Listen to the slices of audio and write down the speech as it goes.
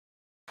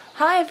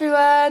Hi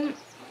everyone!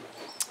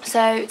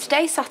 So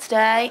today's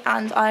Saturday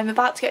and I'm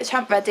about to get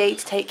Champ ready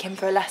to take him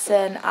for a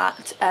lesson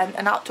at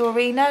an outdoor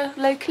arena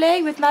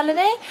locally with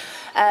Melanie.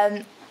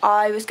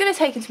 I was going to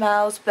take him to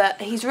Mel's,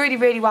 but he's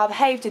really well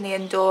behaved in the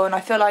indoor and I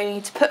feel like I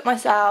need to put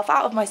myself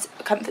out of my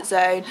comfort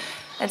zone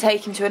and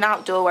take him to an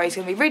outdoor where he's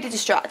going to be really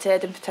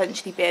distracted and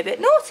potentially be a bit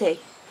naughty.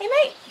 Hey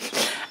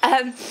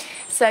mate!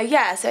 So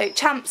yeah, so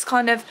Champ's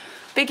kind of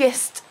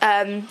biggest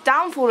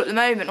downfall at the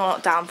moment, or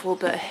not downfall,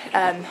 but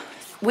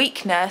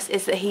weakness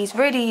is that he's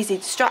really easily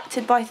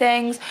distracted by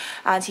things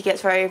and he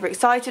gets very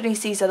overexcited when he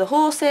sees other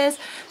horses.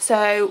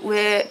 So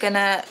we're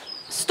gonna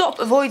stop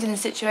avoiding the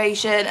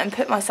situation and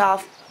put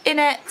myself in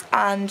it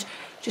and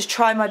just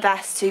try my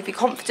best to be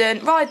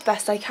confident, ride the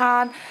best I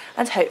can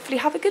and hopefully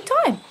have a good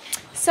time.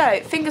 So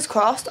fingers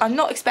crossed. I'm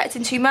not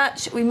expecting too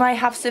much. We may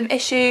have some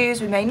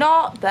issues, we may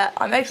not, but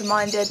I'm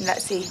open-minded and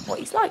let's see what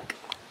he's like.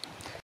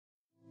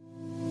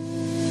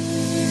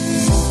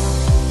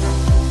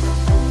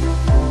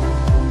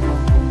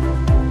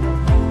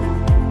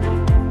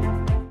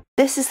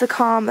 This is the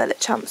calmer that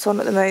Champ's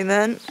on at the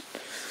moment.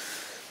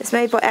 It's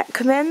made by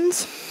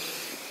Eckermans.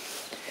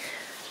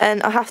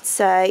 And I have to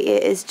say,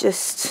 it is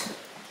just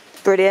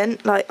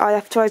brilliant. Like,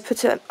 I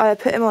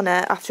put him on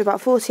it, after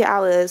about 48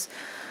 hours,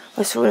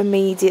 I saw an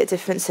immediate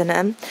difference in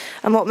him.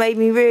 And what made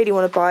me really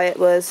want to buy it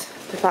was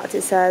the fact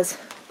it says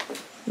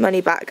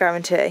money back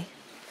guarantee.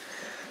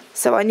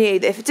 So I knew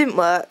that if it didn't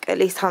work, at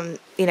least I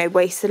hadn't, you know,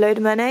 wasted a load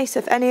of money. So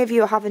if any of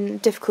you are having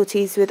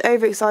difficulties with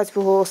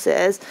overexcitable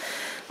horses,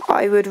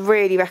 I would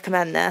really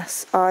recommend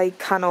this. I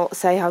cannot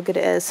say how good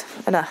it is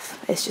enough.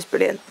 It's just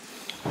brilliant.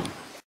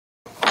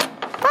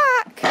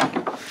 Back!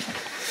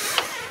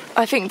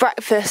 I think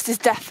breakfast is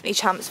definitely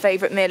Champ's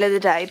favourite meal of the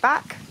day.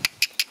 Back.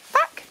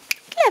 Back.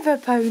 Clever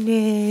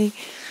pony.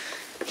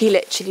 He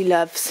literally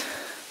loves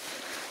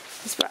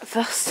his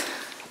breakfast.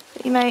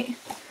 You mate?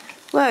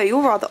 Whoa,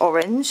 you're rather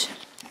orange.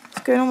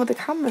 What's going on with the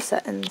camera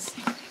settings?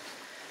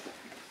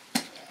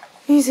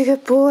 He's a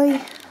good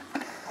boy.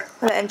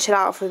 I'll let him chill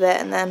out for a bit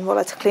and then we'll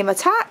let him clean my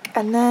tack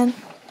and then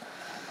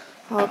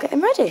I'll get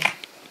him ready.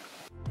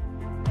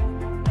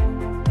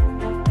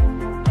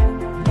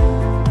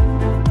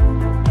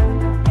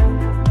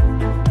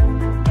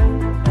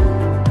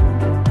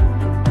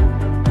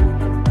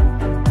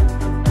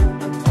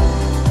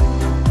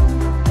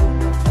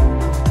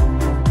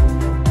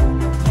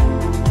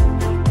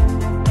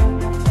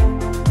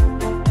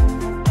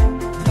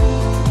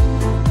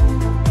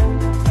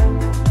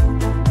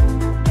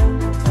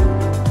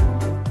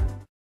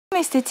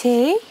 Mr.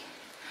 T.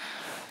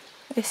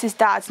 This is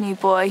Dad's new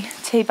boy,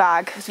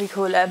 Teabag as we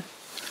call him.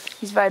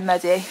 He's very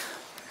muddy.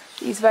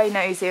 He's very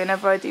nosy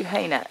whenever I do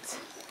hay nets.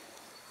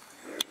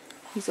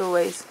 He's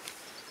always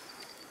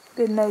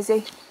been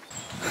nosy.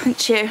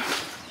 Aren't you?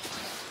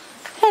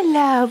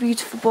 Hello,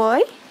 beautiful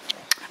boy.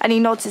 And he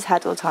nods his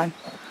head all the time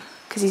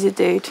because he's a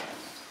dude.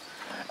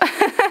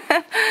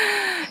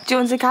 Do you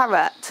want a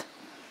carrot?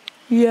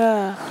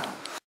 Yeah.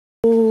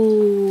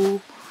 Oh,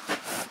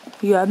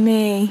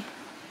 yummy.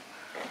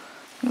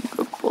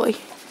 Good boy.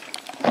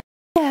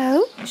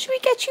 Hello, should we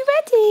get you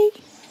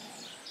ready?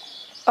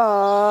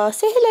 Oh,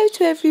 say hello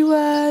to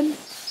everyone.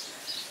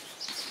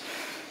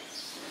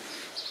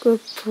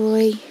 Good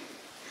boy.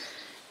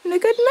 In a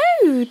good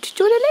mood.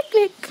 Do you want a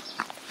lick?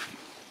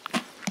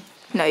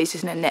 No, he's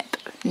just in a nip.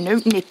 No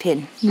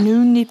nipping.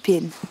 No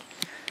nipping.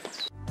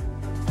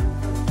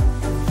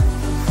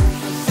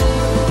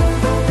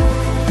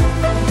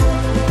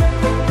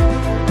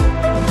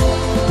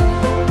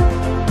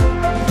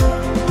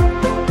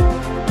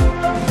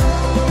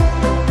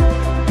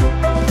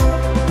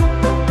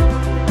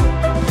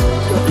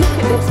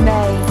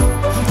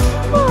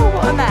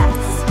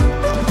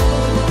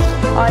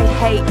 I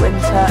hate winter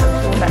and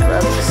full neck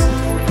rugs.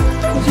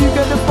 Because you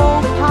get a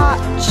bald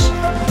patch.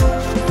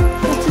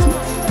 It isn't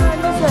fun,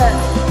 is it?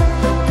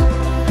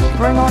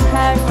 Bring on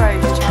hair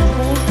growth,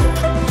 Champy.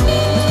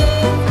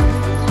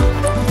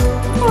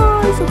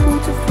 Oh, he's so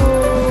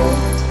beautiful.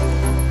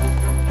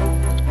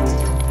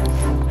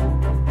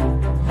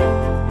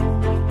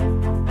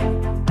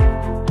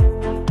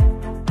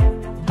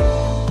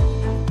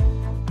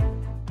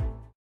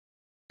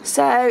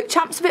 So,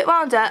 Champ's a bit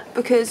wound up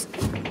because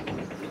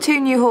 2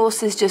 new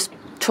horses just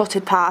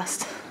trotted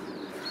past.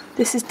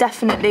 This is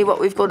definitely what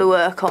we've got to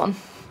work on.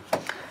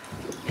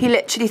 He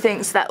literally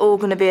thinks they're all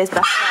going to be his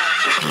best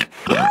friend.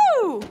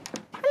 Oh!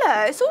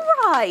 Hello, it's all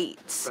right.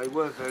 They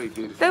were very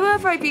beautiful. They were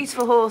very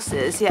beautiful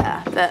horses,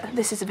 yeah, but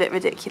this is a bit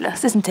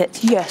ridiculous, isn't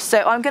it? Yes, so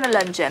I'm going to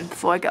lunge him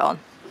before I get on.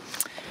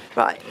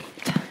 Right.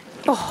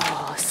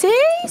 Oh, see?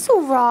 It's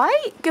all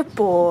right. Good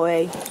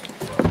boy.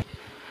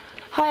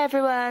 Hi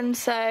everyone,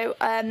 so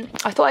I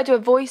thought I'd do a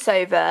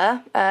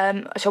voiceover,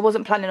 which I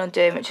wasn't planning on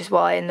doing, which is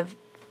why in the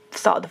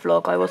start of the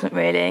vlog I wasn't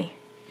really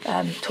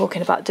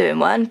talking about doing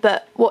one,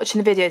 but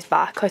watching the videos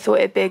back I thought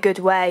it'd be a good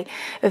way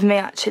of me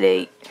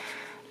actually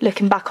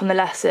looking back on the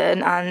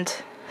lesson and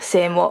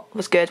seeing what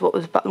was good,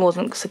 what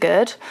wasn't so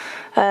good.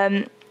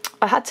 I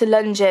had to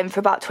lunge him for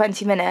about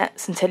 20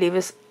 minutes until he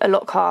was a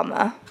lot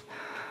calmer.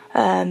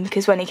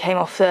 because when he came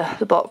off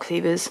the box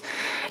he was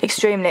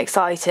extremely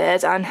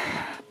excited, and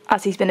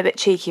as he's been a bit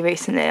cheeky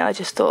recently, I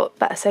just thought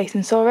better safe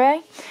than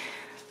sorry.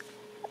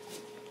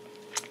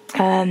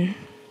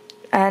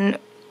 And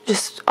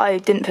just I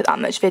didn't put that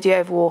much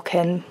video of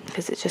walking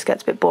because it just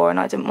gets a bit boring.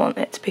 I didn't want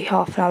it to be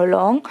half an hour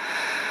long.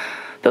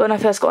 But when I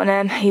first got on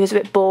him, he was a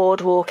bit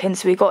bored walking,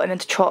 so we got him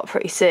into trot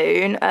pretty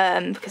soon,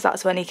 because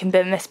that's when he can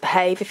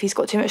misbehave if he's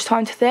got too much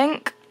time to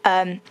think.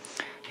 He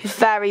was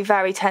very,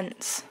 very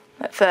tense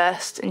at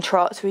first in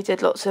trot, so we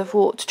did lots of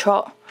walk to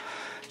trot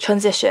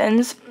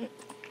transitions.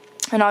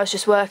 And I was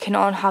just working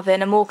on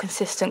having a more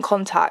consistent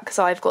contact, because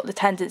I've got the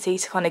tendency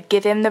to kind of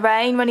give him the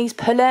rein when he's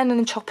pulling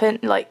and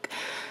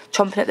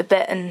chomping at the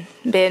bit and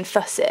being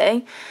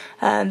fussy.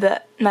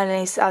 But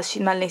Melanie says,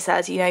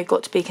 you know, you've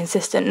got to be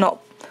consistent,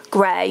 not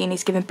grey, and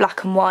he's giving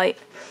black and white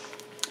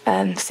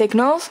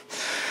signals.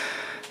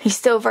 He's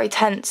still very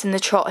tense in the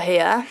trot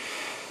here,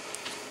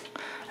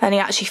 and he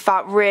actually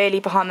felt really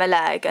behind my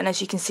leg, and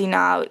as you can see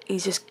now he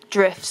just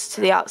drifts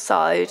to the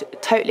outside,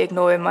 totally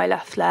ignoring my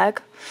left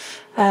leg.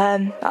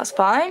 That's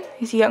fine,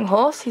 he's a young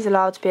horse, he's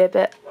allowed to be a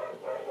bit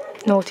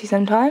naughty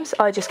sometimes.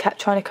 I just kept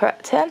trying to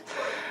correct him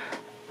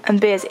and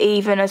be as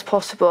even as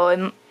possible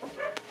in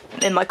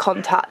my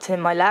contact and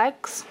in my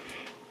legs.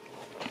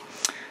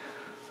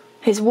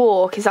 His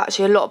walk is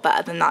actually a lot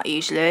better than that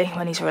usually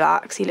when he's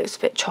relaxed. He looks a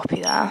bit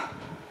choppy there.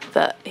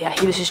 But yeah,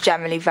 he was just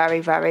generally very,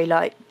 very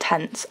like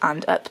tense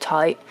and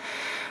uptight,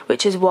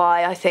 which is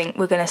why I think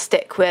we're going to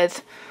stick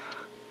with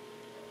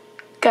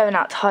going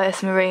out to hire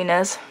some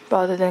arenas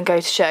rather than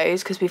go to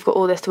shows, because we've got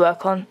all this to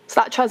work on.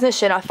 So that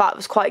transition I felt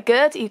was quite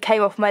good. He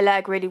came off my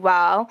leg really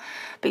well,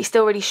 but he's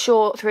still really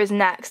short through his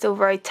neck, still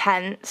very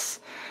tense.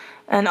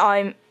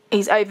 And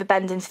he's over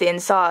bending to the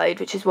inside,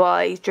 which is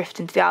why he's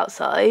drifting to the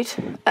outside.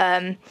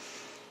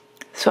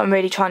 So I'm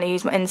really trying to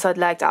use my inside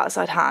leg to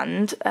outside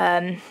hand,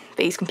 but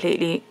he's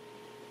completely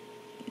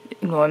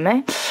ignoring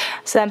me.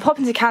 So then pop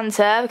into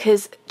canter,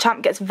 because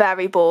Champ gets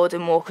very bored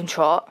in walk and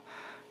trot.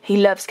 He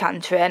loves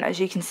cantering, as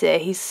you can see.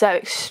 He's so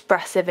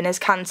expressive in his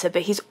canter,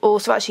 but he's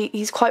also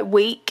he's quite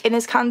weak in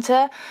his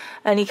canter,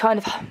 and he kind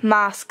of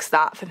masks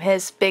that from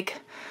his big,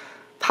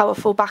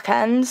 powerful back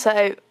end.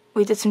 So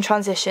we did some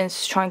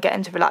transitions to try and get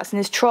him to relax, and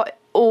his trot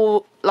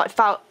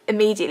felt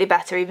immediately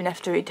better even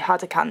after he'd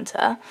had a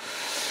canter.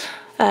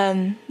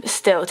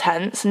 Still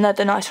tense.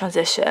 Another nice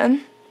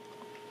transition.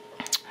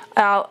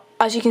 Now,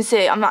 as you can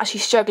see, I'm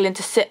actually struggling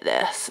to sit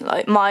this.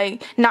 Like, my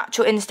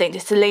natural instinct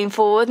is to lean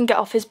forward and get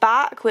off his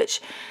back,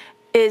 which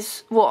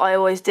is what I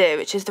always do,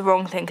 which is the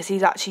wrong thing, because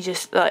he's actually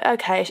just like,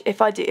 okay,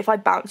 if I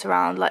bounce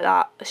around like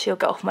that, she'll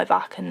get off my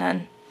back and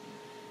then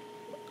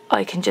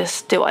I can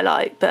just do what I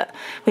like. But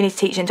we need to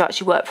teach him to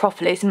actually work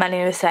properly. So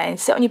Melanie was saying,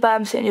 sit on your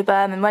bum,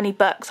 and when he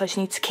bucks, I just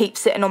need to keep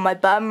sitting on my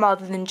bum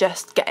rather than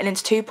just getting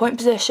into 2-point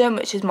position,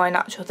 which is my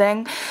natural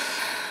thing.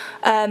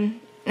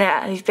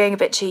 Yeah, he's being a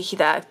bit cheeky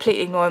there,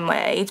 completely ignoring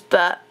my aid,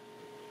 but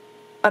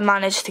I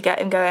managed to get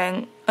him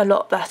going a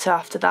lot better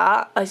after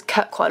that. I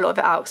cut quite a lot of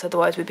it out, because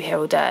otherwise we'd be here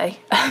all day.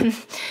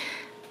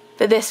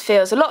 But this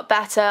feels a lot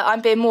better.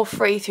 I'm being more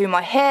free through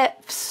my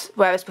hips,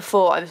 whereas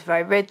before I was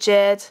very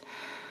rigid.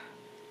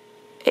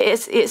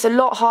 It's a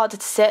lot harder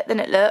to sit than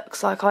it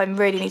looks. Like, I'm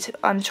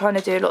trying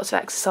to do lots of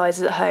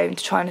exercises at home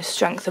to try and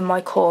strengthen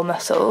my core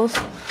muscles,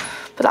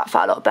 but that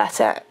felt a lot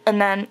better.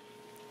 And then,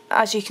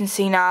 as you can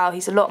see now,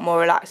 he's a lot more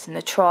relaxed in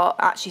the trot,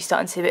 actually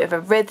starting to see a bit of a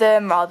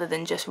rhythm rather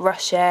than just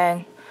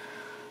rushing.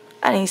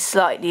 And he's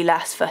slightly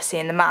less fussy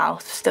in the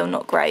mouth, still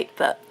not great,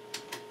 but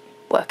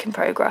work in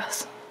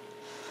progress.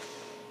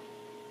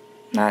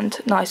 And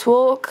nice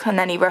walk, and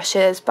then he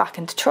rushes back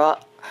into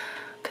trot,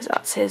 because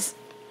that's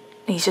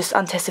he just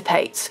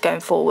anticipates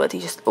going forward.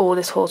 All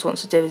this horse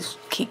wants to do is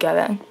keep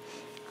going.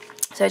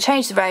 So I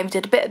changed the rein,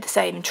 did a bit of the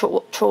same trot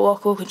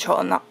walk and trot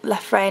on that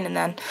left rein, and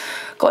then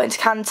got into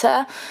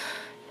canter.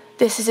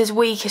 This is his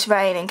weakest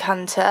rein in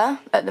canter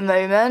at the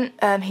moment.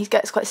 He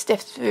gets quite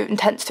stiff and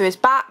tense through his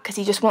back, because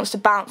he just wants to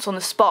bounce on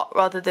the spot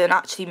rather than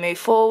actually move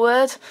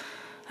forward.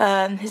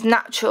 His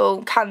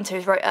natural canter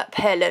is very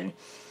uphill and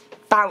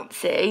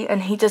bouncy,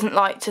 and he doesn't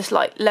like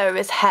to lower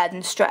his head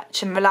and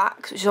stretch and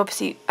relax, which is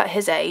obviously at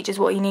his age is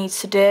what he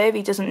needs to do.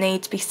 He doesn't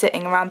need to be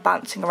sitting around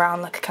bouncing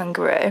around like a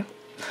kangaroo.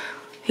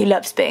 He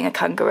loves being a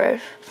kangaroo.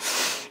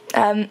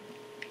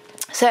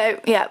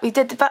 So yeah, we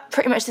did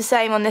pretty much the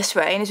same on this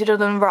rein as we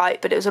did on the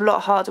right, but it was a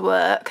lot harder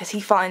work because he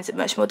finds it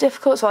much more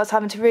difficult, so I was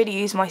having to really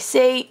use my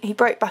seat. He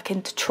broke back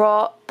into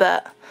trot,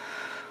 but I'm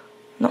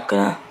not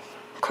gonna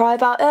cry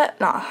about it.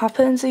 That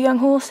happens with young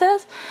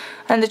horses.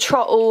 And the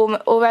trot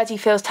already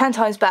feels 10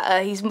 times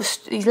better. He's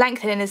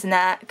lengthening his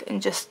neck,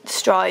 and just the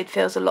stride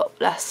feels a lot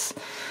less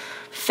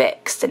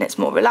fixed and it's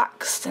more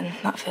relaxed, and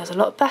that feels a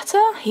lot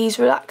better. He's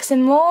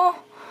relaxing more.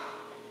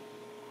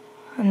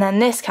 And then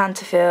this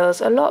canter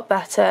feels a lot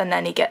better, and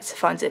then he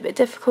finds it a bit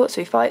difficult,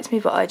 so he fights me,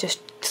 but I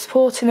just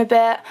support him a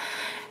bit,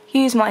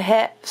 use my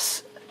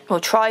hips, or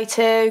try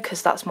to,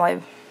 because that's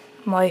my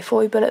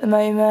foible at the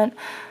moment.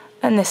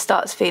 And this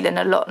starts feeling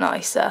a lot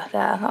nicer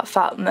there. That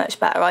felt much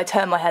better. I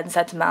turned my head and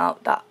said to Mal,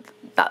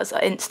 that was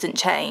an instant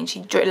change.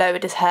 He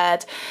lowered his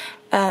head,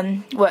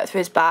 worked through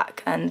his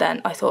back, and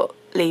then I thought,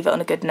 leave it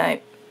on a good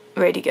note.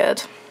 Really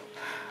good.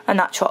 And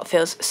that trot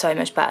feels so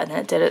much better than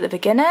it did at the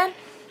beginning.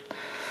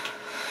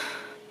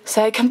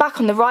 So come back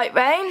on the right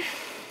rein.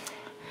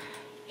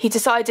 He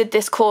decided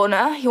this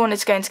corner he wanted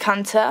to go into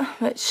canter,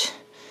 which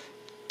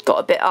got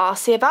a bit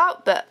arsey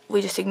about, but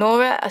we just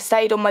ignore it. I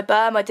stayed on my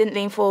berm, I didn't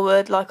lean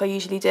forward like I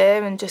usually do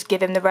and just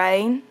give him the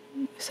rein.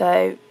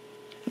 So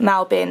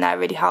Mel being there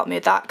really helped me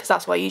with that, because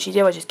that's what I usually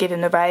do, I just give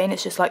him the rein.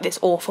 It's just like this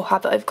awful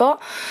habit I've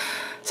got.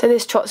 So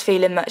this trot's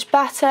feeling much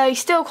better. He's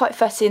still quite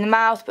fussy in the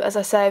mouth, but as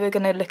I say, we're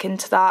going to look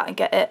into that and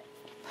get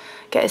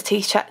his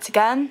teeth checked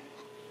again.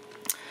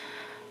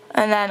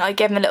 And then I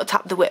gave him a little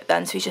tap of the whip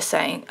then, so he's just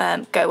saying,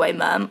 go away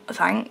mum,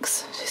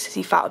 thanks, just because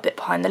he felt a bit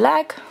behind the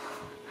leg.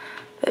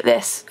 But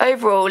this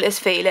overall is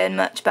feeling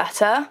much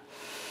better.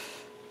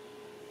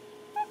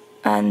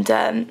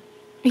 And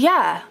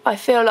yeah, I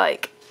feel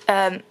like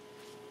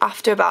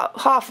after about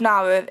half an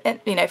hour,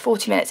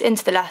 40 minutes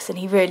into the lesson,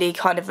 he really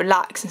kind of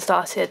relaxed and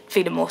started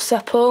feeling more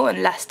supple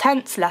and less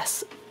tense,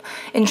 less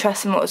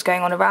interested in what was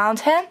going on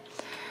around him.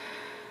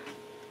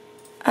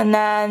 And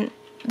then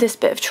this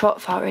bit of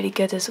trot felt really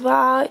good as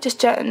well.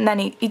 And then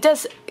he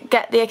does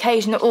get the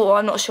occasional, oh,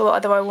 I'm not sure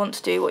whether I want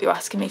to do what you're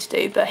asking me to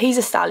do, but he's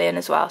a stallion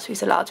as well, so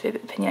he's allowed to be a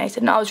bit opinionated.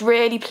 And I was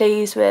really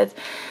pleased with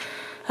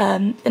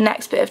the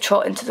next bit of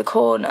trot into the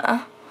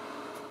corner,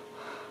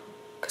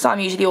 because I'm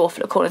usually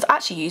awful at corners. I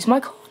actually used my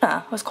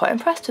corner. I was quite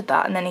impressed with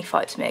that. And then he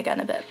fights me again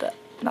a bit, but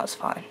that's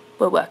fine.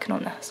 We're working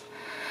on this.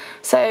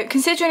 So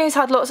considering he's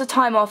had lots of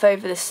time off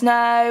over the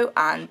snow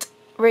and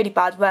really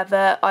bad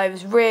weather, I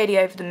was really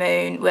over the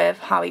moon with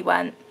how he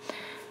went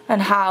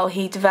and how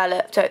he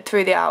developed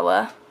through the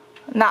hour.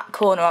 And that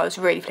corner I was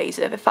really pleased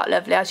with. It felt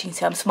lovely. As you can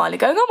see, I'm smiling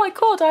going, oh my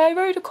god, I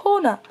rode a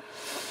corner.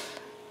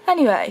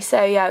 Anyway,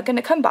 so yeah, we're going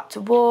to come back to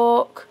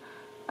walk,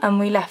 and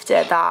we left it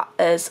at that,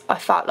 as I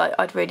felt like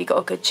I'd really got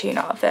a good tune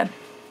out of him.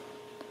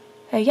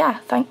 So yeah,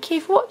 thank you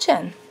for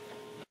watching.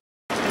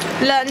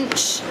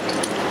 Lunch.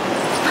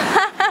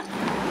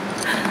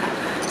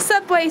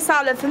 Subway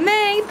salad for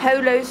me,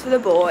 polos for the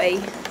boy.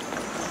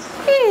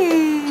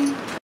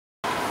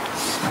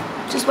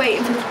 Just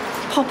waiting for the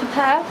pop a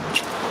pair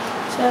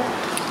to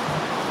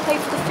pay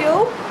for the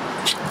fuel.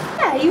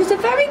 Yeah, he was a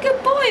very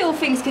good boy, all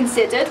things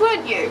considered,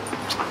 weren't you?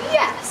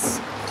 Yes.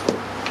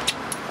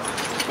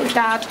 Hey,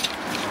 Dad.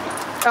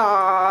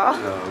 Aww.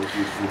 Oh,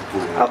 beautiful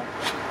boy. Oh,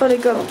 what a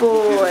good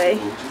boy.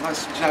 Would you like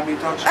some jammy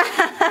dodge?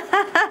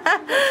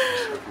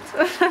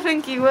 I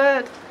think he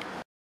would.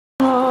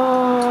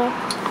 Oh,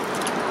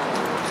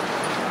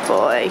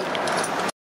 boy.